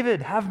of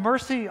David, have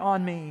mercy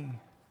on me.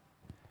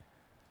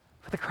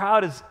 But the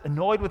crowd is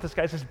annoyed with this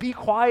guy. He says, be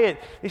quiet.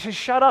 They say,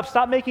 shut up,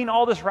 stop making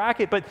all this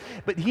racket. But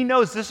he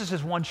knows this is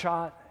his one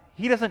shot.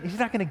 He's not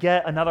going to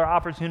get another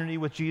opportunity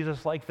with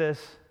Jesus like this.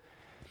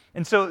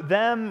 And so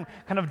them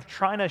kind of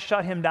trying to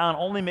shut him down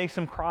only makes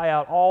him cry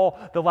out all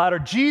the louder,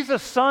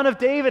 Jesus, Son of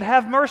David,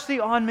 have mercy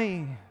on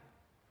me.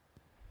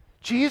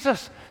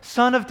 Jesus,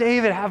 Son of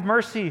David, have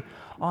mercy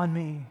on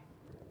me.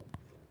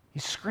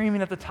 He's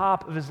screaming at the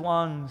top of his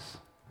lungs,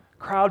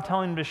 crowd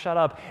telling him to shut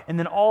up, and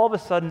then all of a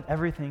sudden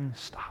everything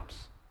stops.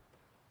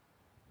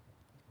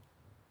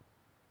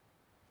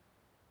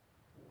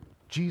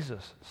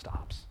 Jesus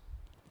stops.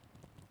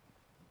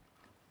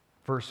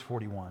 Verse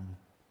 41.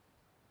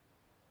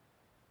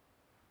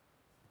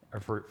 Or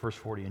verse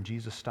 40, and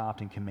Jesus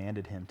stopped and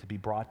commanded him to be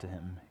brought to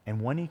him.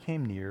 And when he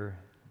came near,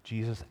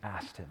 Jesus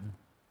asked him.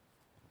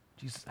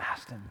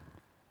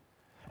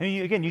 I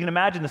mean, again, you can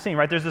imagine the scene,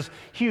 right? There's this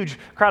huge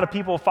crowd of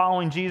people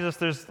following Jesus.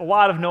 There's a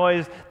lot of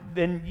noise.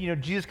 Then,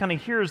 Jesus kind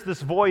of hears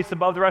this voice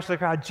above the rest of the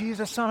crowd,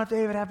 Jesus, Son of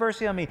David, have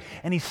mercy on me.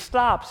 And he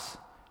stops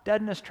dead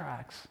in his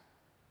tracks.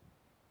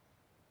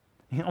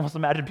 You can almost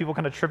imagine people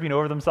kind of tripping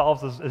over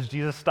themselves as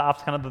Jesus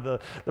stops kind of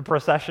the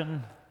procession.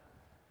 And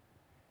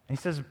he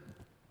says,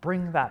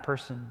 bring that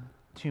person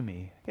to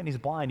me. Again, he's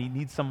blind. He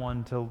needs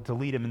someone to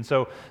lead him. And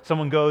so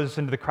someone goes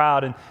into the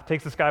crowd and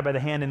takes this guy by the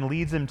hand and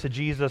leads him to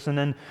Jesus. And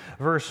then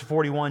verse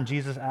 41,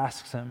 Jesus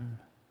asks him,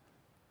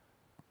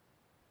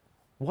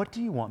 what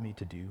do you want me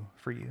to do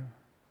for you?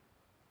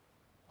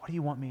 What do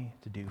you want me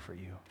to do for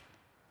you?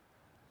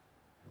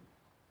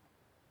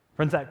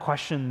 Friends, that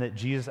question that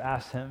Jesus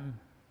asked him,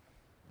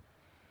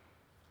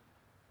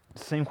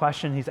 the same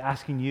question he's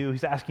asking you,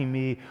 he's asking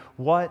me,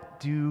 what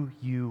do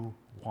you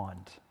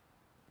want?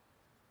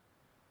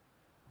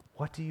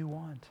 What do you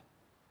want?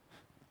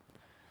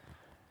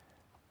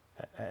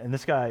 And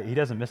this guy, he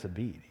doesn't miss a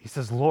beat. He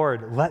says,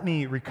 Lord, let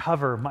me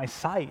recover my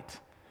sight.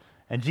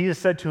 And Jesus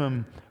said to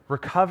him,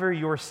 "Recover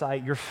your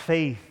sight, your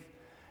faith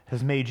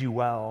has made you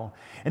well."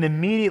 And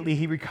immediately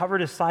he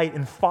recovered his sight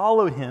and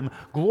followed him,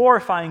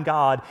 glorifying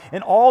God.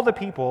 And all the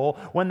people,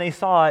 when they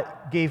saw it,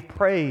 gave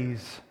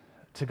praise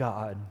to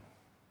God.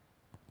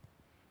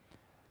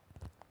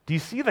 Do you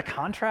see the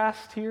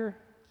contrast here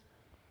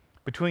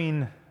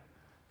between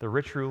the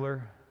rich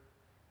ruler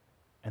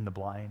and the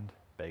blind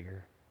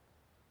beggar?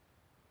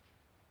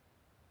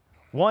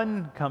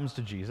 One comes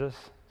to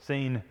Jesus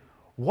saying,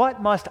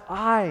 "What must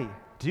I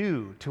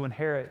do to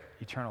inherit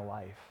eternal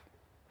life?"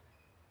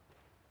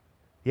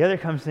 The other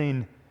comes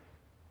saying,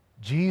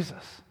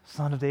 "Jesus,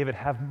 Son of David,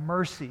 have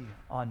mercy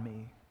on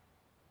me."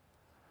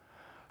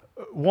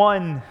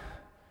 One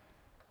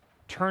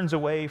turns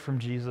away from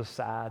Jesus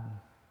sad.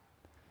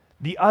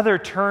 The other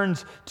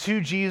turns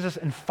to Jesus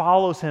and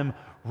follows him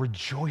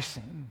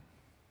rejoicing.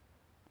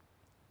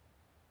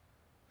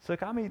 So it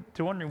got me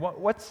to wondering,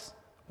 what's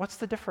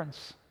the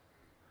difference?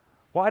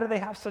 Why do they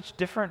have such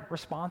different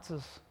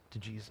responses to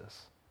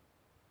Jesus?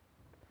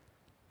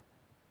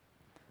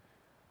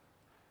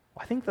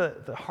 Well, I think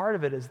the heart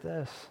of it is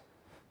this: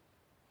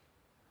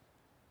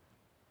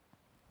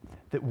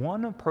 that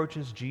one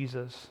approaches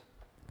Jesus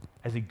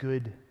as a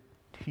good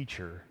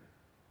teacher,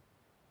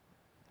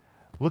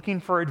 looking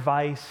for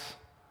advice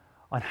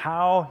on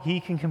how he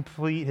can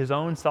complete his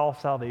own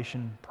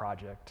self-salvation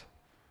project.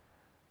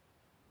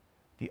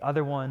 The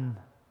other one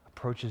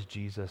approaches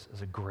Jesus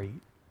as a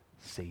great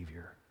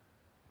Savior,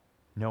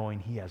 knowing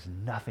he has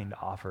nothing to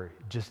offer,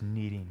 just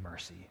needing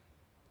mercy.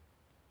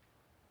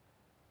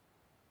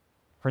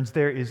 Friends,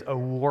 there is a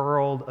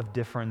world of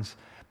difference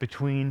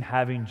between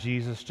having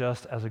Jesus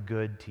just as a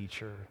good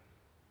teacher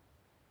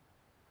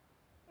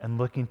and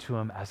looking to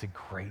him as a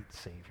great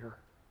Savior.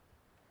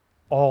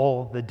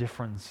 All the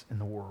difference in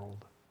the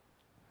world.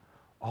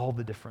 All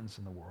the difference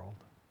in the world.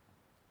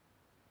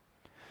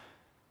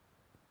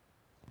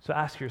 So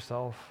ask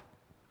yourself,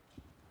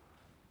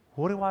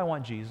 what do I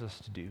want Jesus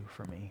to do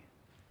for me?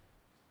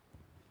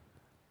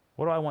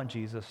 What do I want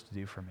Jesus to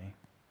do for me?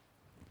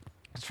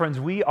 Because, friends,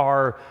 we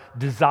are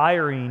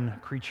desiring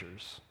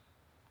creatures.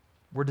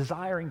 We're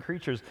desiring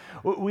creatures.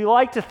 We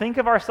like to think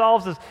of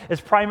ourselves as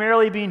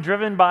primarily being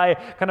driven by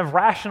kind of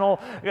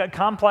rational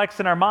complex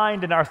in our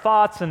mind and our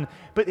thoughts.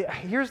 But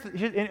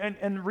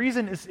the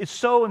reason is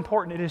so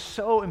important. It is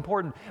so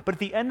important. But at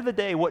the end of the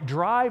day, what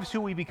drives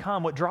who we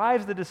become, what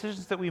drives the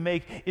decisions that we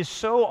make, is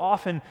so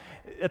often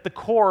at the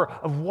core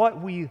of what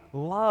we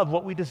love,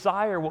 what we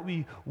desire, what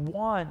we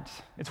want.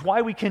 It's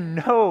why we can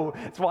know.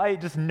 It's why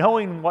just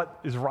knowing what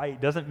is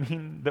right doesn't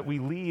mean that we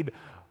lead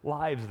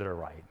lives that are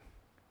right.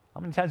 How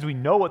many times we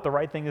know what the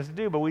right thing is to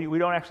do, but we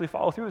don't actually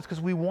follow through? It's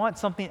because we want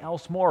something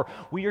else more.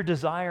 We are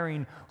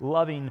desiring,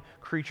 loving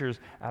creatures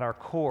at our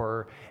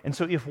core. And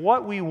so if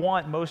what we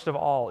want most of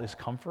all is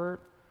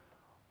comfort,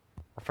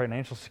 or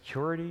financial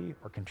security,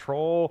 or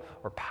control,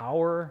 or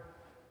power,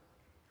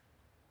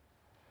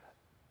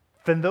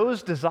 then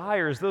those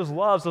desires, those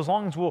loves, those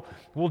longings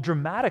will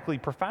dramatically,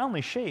 profoundly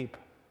shape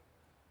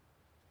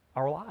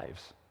our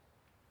lives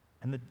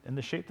and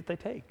the shape that they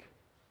take.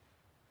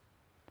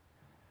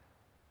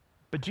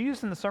 But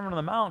Jesus in the Sermon on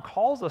the Mount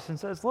calls us and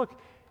says, look,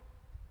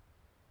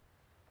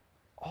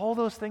 all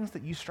those things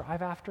that you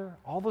strive after,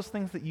 all those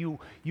things that you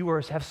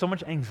have so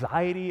much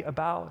anxiety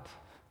about,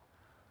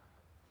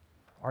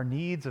 our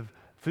needs of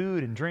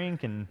food and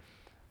drink and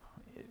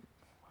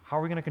how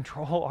are we going to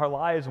control our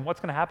lives and what's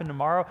going to happen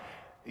tomorrow,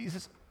 he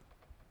says,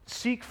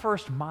 seek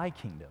first my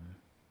kingdom.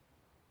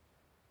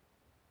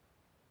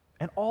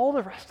 And all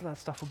the rest of that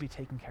stuff will be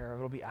taken care of.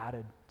 It'll be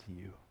added to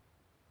you.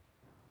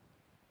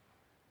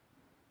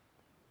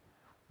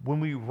 When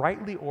we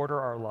rightly order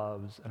our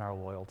loves and our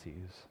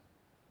loyalties,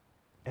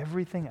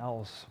 everything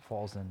else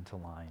falls into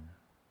line.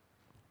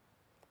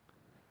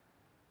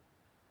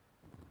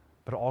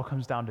 But it all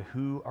comes down to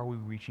who are we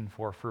reaching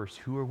for first?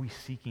 Who are we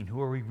seeking?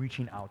 Who are we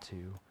reaching out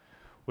to?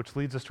 Which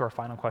leads us to our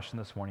final question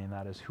this morning, and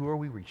that is, who are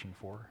we reaching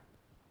for?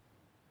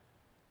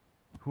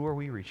 Who are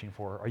we reaching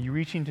for? Are you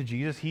reaching to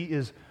Jesus? He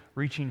is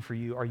reaching for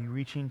you. Are you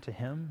reaching to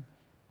him?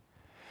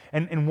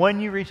 And when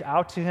you reach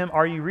out to him,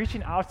 are you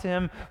reaching out to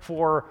him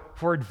for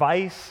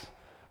advice,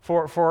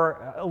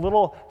 for a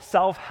little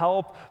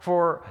self-help,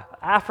 for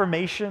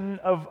affirmation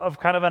of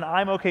kind of an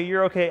I'm okay,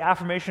 you're okay,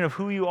 affirmation of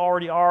who you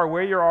already are,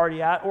 where you're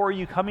already at? Or are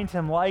you coming to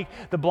him like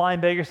the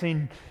blind beggar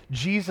saying,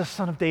 Jesus,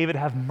 Son of David,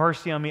 have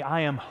mercy on me. I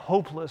am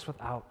hopeless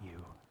without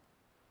you.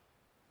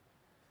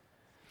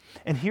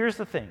 And here's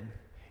the thing.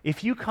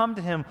 If you come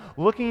to him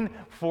looking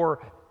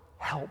for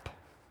help,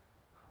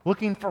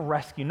 looking for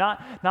rescue,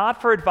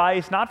 not for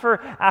advice, not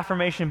for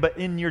affirmation, but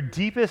in your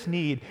deepest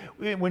need,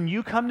 when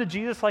you come to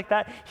Jesus like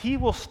that, he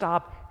will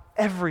stop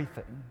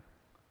everything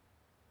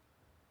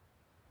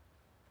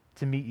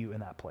to meet you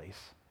in that place.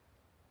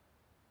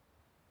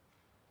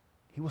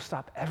 He will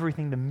stop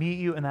everything to meet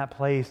you in that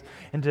place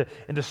and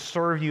to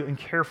serve you and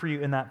care for you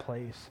in that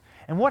place.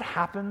 And what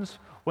happens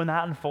when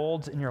that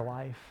unfolds in your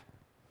life?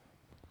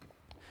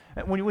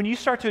 When you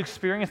start to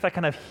experience that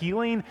kind of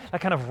healing, that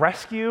kind of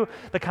rescue,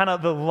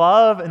 the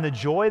love and the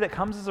joy that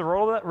comes as a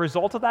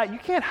result of that, you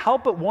can't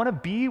help but want to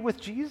be with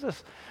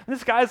Jesus. And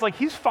this guy's like,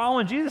 he's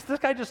following Jesus. This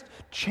guy just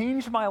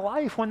changed my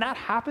life. When that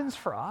happens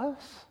for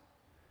us,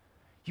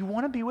 you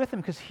want to be with him,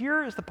 because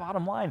here is the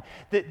bottom line.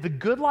 The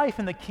good life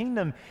in the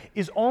kingdom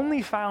is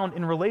only found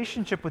in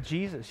relationship with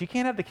Jesus. You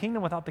can't have the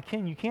kingdom without the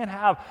king. You can't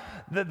have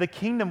the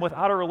kingdom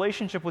without a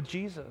relationship with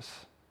Jesus.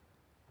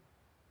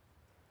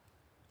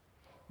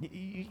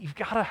 You've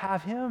got to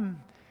have him.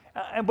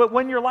 But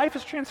when your life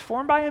is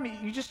transformed by him,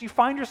 you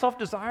find yourself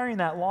desiring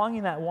that,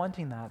 longing that,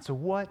 wanting that. So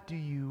what do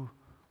you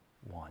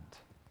want?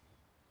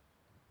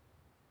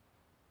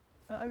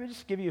 I would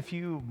just give you a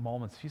few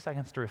moments, a few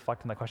seconds to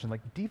reflect on that question.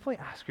 Like, deeply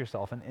ask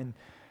yourself, and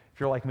if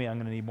you're like me, I'm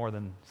going to need more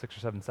than 6 or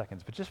 7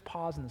 seconds, but just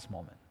pause in this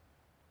moment.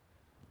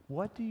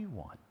 What do you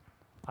want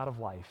out of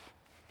life?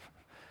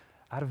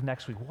 Out of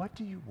next week, what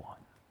do you want?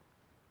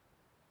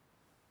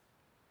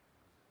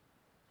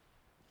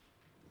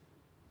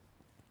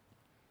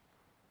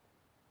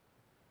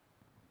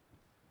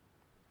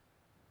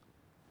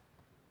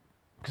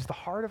 Because the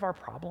heart of our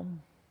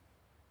problem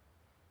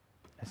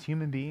as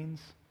human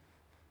beings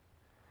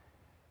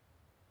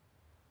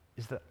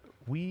is that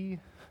we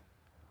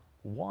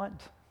want,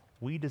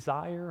 we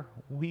desire,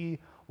 we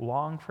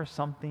long for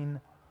something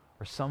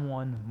or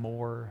someone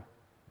more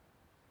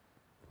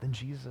than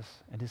Jesus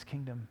and his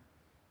kingdom.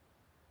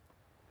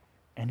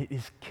 And it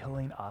is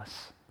killing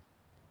us.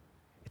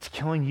 It's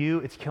killing you,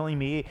 it's killing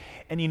me.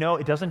 And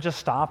it doesn't just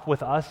stop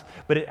with us,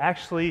 but it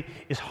actually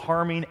is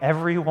harming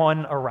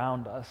everyone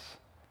around us.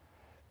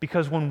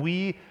 Because when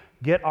we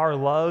get our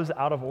loves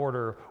out of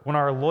order, when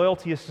our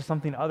loyalty is to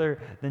something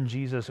other than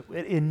Jesus,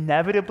 it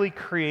inevitably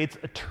creates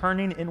a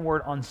turning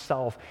inward on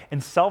self.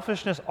 And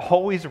selfishness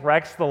always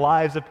wrecks the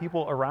lives of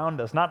people around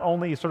us, not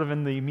only sort of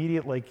in the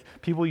immediate, like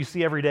people you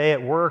see every day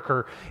at work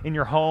or in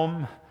your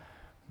home,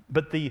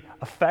 but the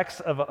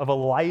effects of a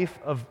life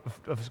of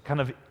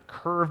kind of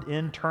curved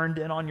in, turned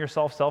in on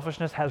yourself.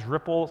 Selfishness has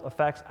ripple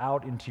effects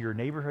out into your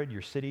neighborhood,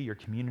 your city, your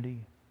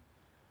community.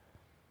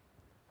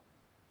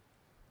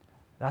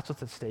 That's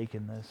what's at stake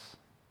in this.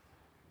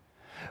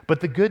 But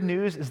the good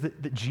news is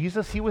that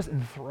Jesus, he was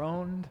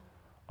enthroned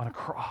on a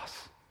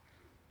cross.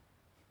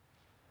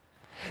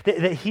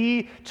 That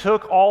he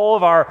took all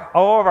of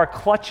our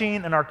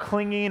clutching and our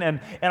clinging and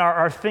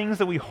our things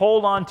that we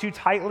hold on too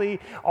tightly,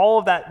 all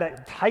of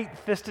that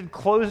tight-fisted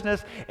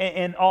closeness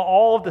and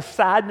all of the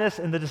sadness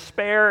and the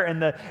despair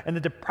and the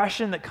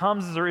depression that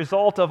comes as a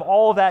result of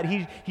all of that.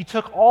 He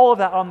took all of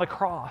that on the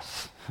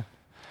cross,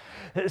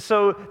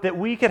 so that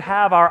we could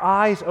have our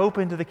eyes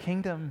open to the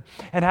kingdom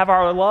and have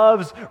our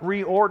loves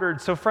reordered.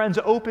 So friends,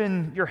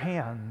 open your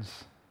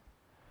hands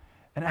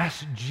and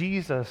ask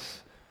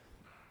Jesus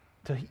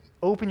to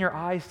open your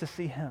eyes to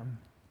see him.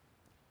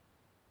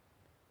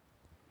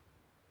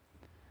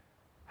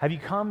 Have you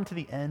come to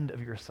the end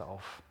of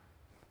yourself?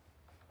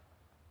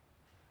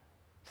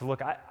 So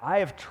look, I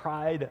have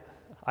tried.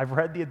 I've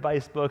read the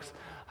advice books.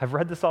 I've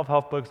read the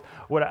self-help books.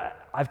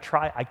 I've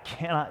tried,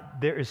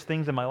 there is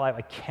things in my life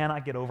I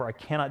cannot get over, I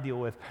cannot deal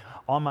with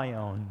on my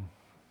own.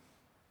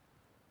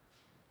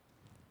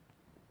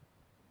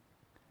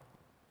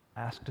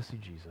 Ask to see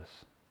Jesus.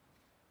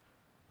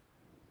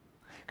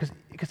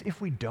 Because if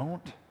we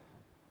don't,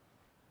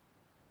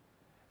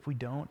 we're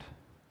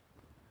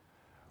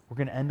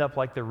going to end up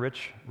like the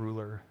rich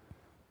ruler.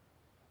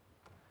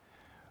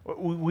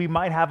 We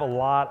might have a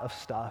lot of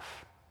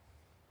stuff,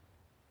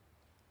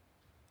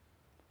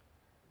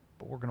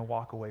 but we're going to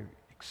walk away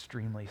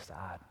extremely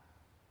sad.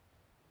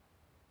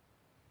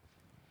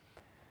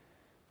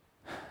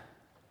 I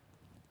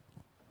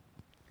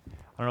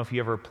don't know if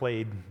you ever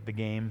played the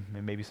game,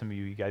 and maybe some of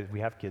you guys, we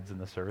have kids in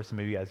the service, and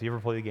maybe you guys, you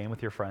ever play the game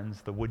with your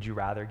friends, the Would You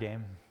Rather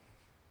game?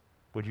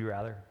 Would you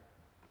rather?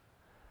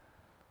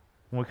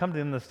 When we come to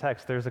the end of this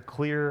text, there's a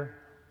clear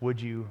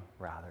would you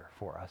rather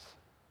for us.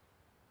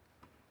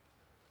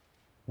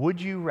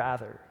 Would you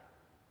rather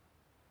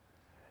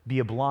be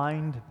a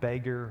blind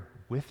beggar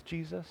with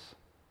Jesus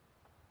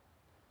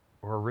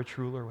or a rich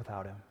ruler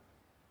without him?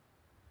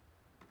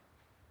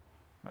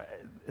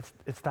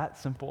 It's that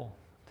simple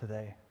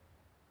today.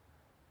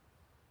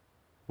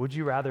 Would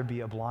you rather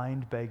be a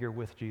blind beggar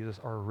with Jesus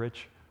or a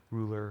rich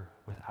ruler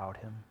without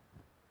him?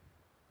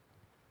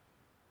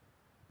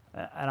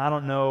 And I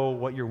don't know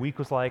what your week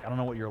was like. I don't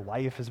know what your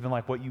life has been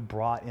like, what you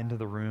brought into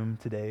the room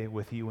today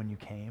with you when you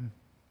came.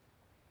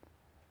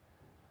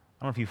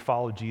 I don't know if you've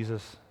followed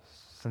Jesus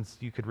since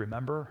you could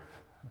remember.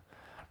 I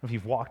don't know if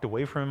you've walked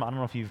away from him. I don't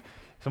know if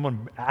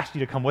someone asked you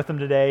to come with him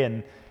today,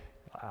 and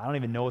I don't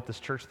even know what this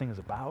church thing is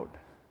about.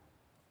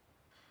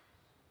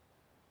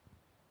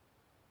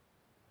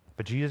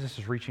 But Jesus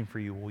is reaching for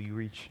you. Will you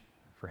reach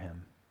for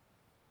him?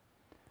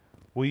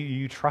 Will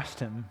you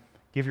trust him?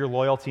 Give your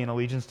loyalty and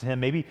allegiance to him,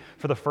 maybe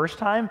for the first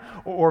time,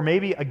 or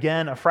maybe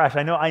again afresh.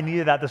 I know I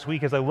needed that this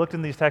week as I looked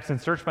in these texts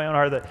and searched my own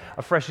heart that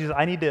afresh, Jesus,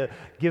 I need to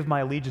give my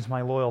allegiance,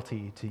 my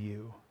loyalty to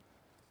you.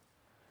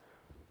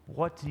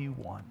 What do you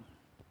want?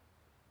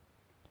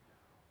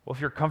 Well, if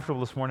you're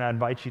comfortable this morning, I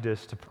invite you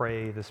just to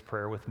pray this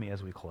prayer with me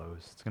as we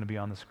close. It's going to be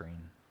on the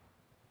screen.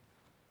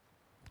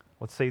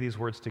 Let's say these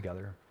words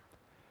together.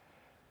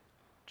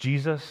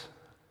 Jesus,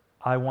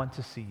 I want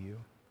to see you.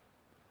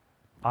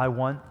 I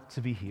want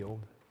to be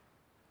healed.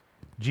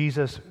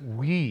 Jesus,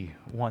 we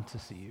want to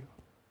see you.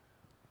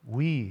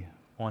 We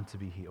want to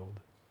be healed.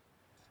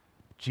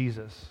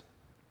 Jesus,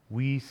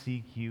 we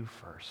seek you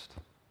first.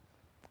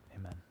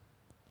 Amen.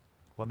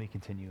 Let me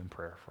continue in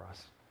prayer for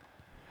us.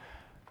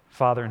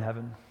 Father in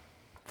heaven,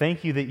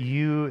 thank you that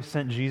you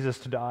sent Jesus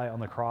to die on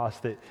the cross,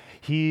 that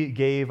he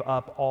gave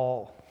up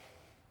all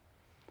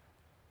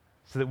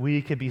so that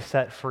we could be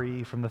set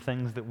free from the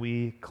things that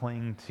we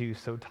cling to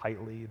so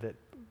tightly that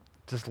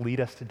just lead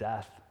us to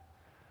death.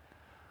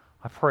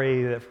 I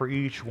pray that for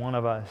each one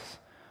of us,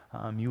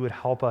 you would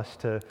help us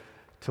to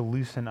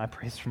loosen, I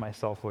pray this for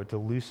myself, Lord, to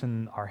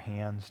loosen our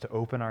hands, to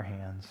open our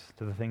hands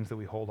to the things that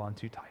we hold on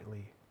to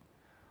tightly.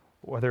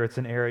 Whether it's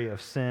an area of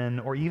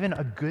sin or even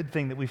a good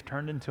thing that we've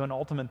turned into an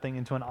ultimate thing,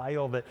 into an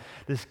idol that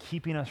is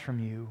keeping us from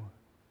you.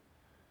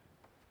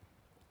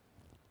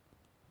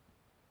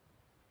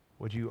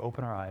 Would you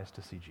open our eyes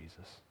to see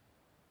Jesus?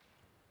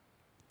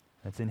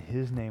 It's in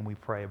his name we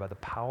pray, by the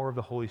power of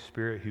the Holy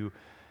Spirit who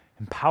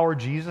empowered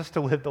Jesus to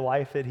live the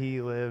life that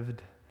he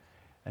lived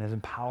and is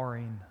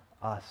empowering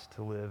us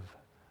to live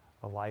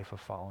a life of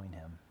following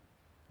him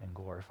and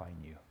glorifying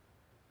you.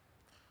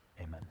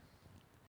 Amen.